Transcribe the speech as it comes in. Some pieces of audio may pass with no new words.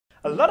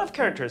A lot of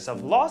characters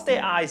have lost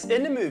their eyes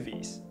in the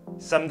movies.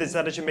 Some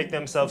decided to make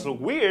themselves look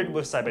weird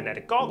with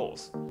cybernetic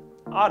goggles.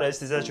 Others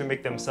decided to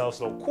make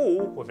themselves look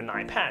cool with an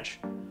eye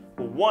patch.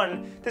 But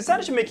one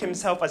decided to make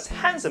himself as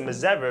handsome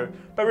as ever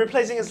by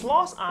replacing his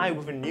lost eye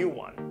with a new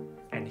one.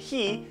 And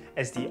he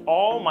is the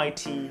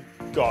almighty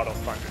God of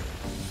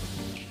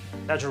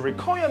Thunder. Now to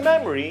recall your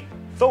memory,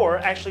 Thor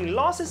actually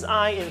lost his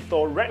eye in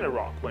Thor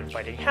Ragnarok when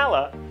fighting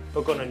Hela,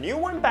 but got a new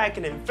one back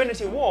in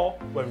Infinity War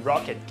when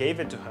Rocket gave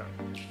it to him.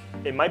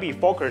 It might be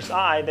Falker's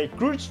eye that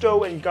Groot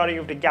stole in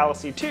Guardians of the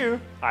Galaxy 2,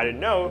 I don't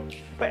know.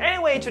 But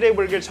anyway, today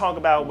we're going to talk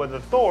about whether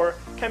Thor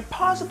can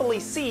possibly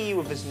see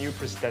with his new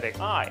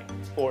prosthetic eye,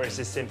 or is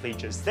it simply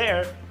just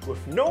there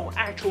with no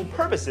actual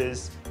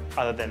purposes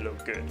other than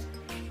look good.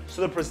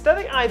 So the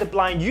prosthetic eye the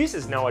blind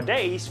uses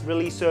nowadays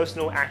really serves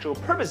no actual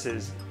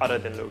purposes other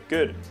than look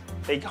good.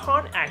 They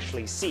can't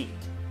actually see.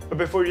 But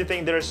before you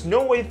think there's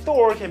no way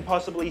Thor can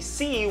possibly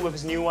see with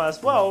his new eye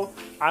as well,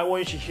 I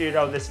want you to hear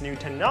about this new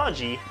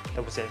technology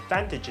that was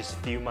invented just a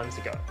few months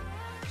ago.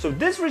 So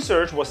this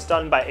research was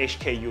done by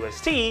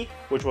HKUST,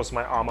 which was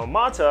my alma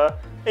mater,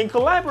 in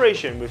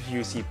collaboration with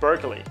UC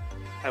Berkeley.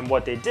 And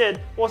what they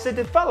did was they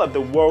developed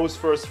the world's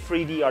first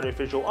 3D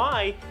artificial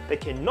eye that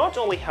can not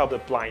only help the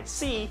blind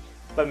see,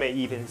 but may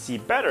even see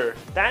better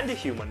than the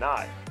human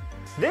eye.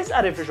 This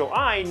artificial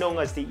eye, known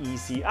as the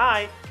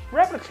ECI,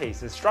 replicates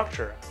the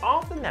structure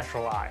of the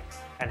natural eye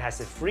and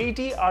has a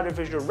 3D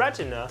artificial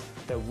retina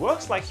that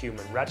works like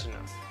human retina.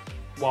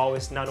 While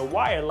its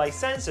nanowire-like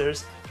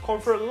sensors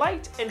convert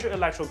light into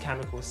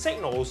electrochemical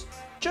signals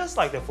just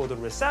like the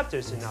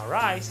photoreceptors in our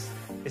eyes,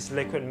 its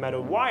liquid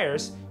metal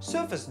wires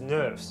serve as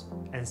nerves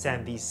and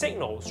send these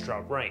signals to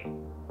our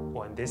brain,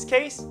 or in this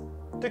case,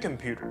 the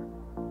computer.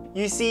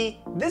 You see,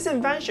 this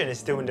invention is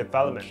still in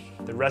development.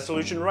 The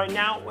resolution right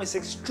now is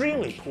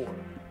extremely poor,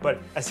 but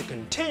as it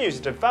continues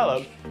to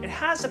develop, it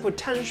has the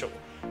potential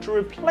to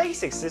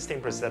replace existing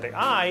prosthetic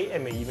eye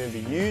and may even be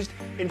used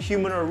in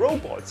human or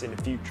robots in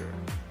the future.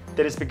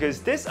 That is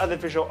because this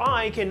artificial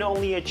eye can not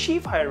only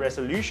achieve higher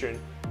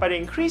resolution by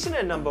increasing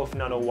the number of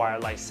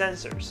nanowire-like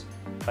sensors.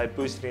 By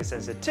boosting its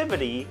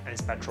sensitivity and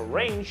spectral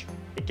range,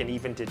 it can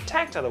even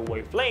detect other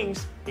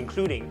wavelengths,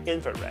 including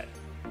infrared.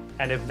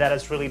 And if that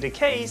is really the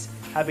case,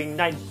 having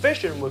night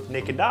vision with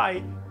naked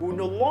eye will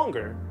no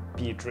longer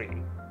be a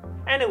dream.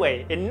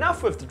 Anyway,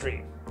 enough with the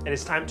dream. It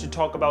is time to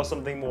talk about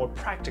something more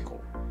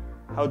practical.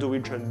 How do we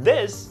turn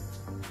this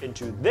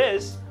into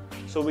this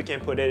so we can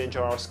put it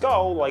into our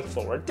skull like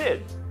Thor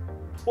did?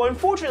 Well,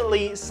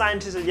 unfortunately,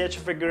 scientists have yet to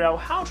figure out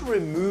how to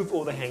remove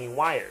all the hanging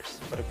wires.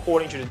 But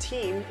according to the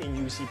team in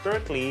UC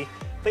Berkeley,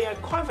 they are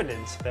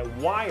confident that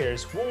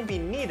wires won't be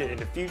needed in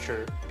the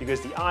future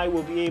because the eye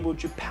will be able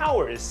to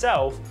power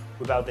itself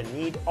without the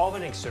need of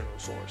an external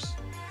source.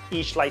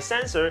 Each light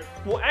sensor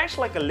will act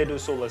like a little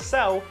solar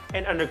cell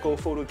and undergo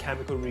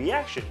photochemical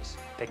reactions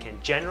that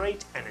can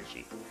generate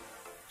energy.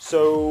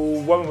 So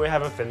when we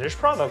have a finished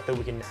product that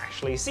we can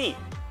actually see?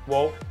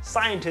 Well,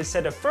 scientists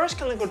said the first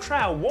clinical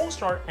trial won't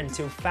start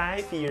until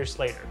 5 years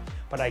later.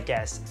 But I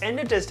guess in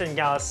the distant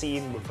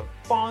galaxy with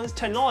advanced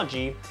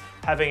technology,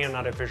 having an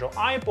artificial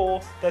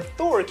eyeball that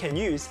Thor can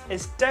use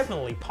is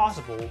definitely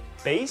possible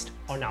based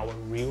on our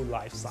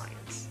real-life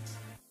science.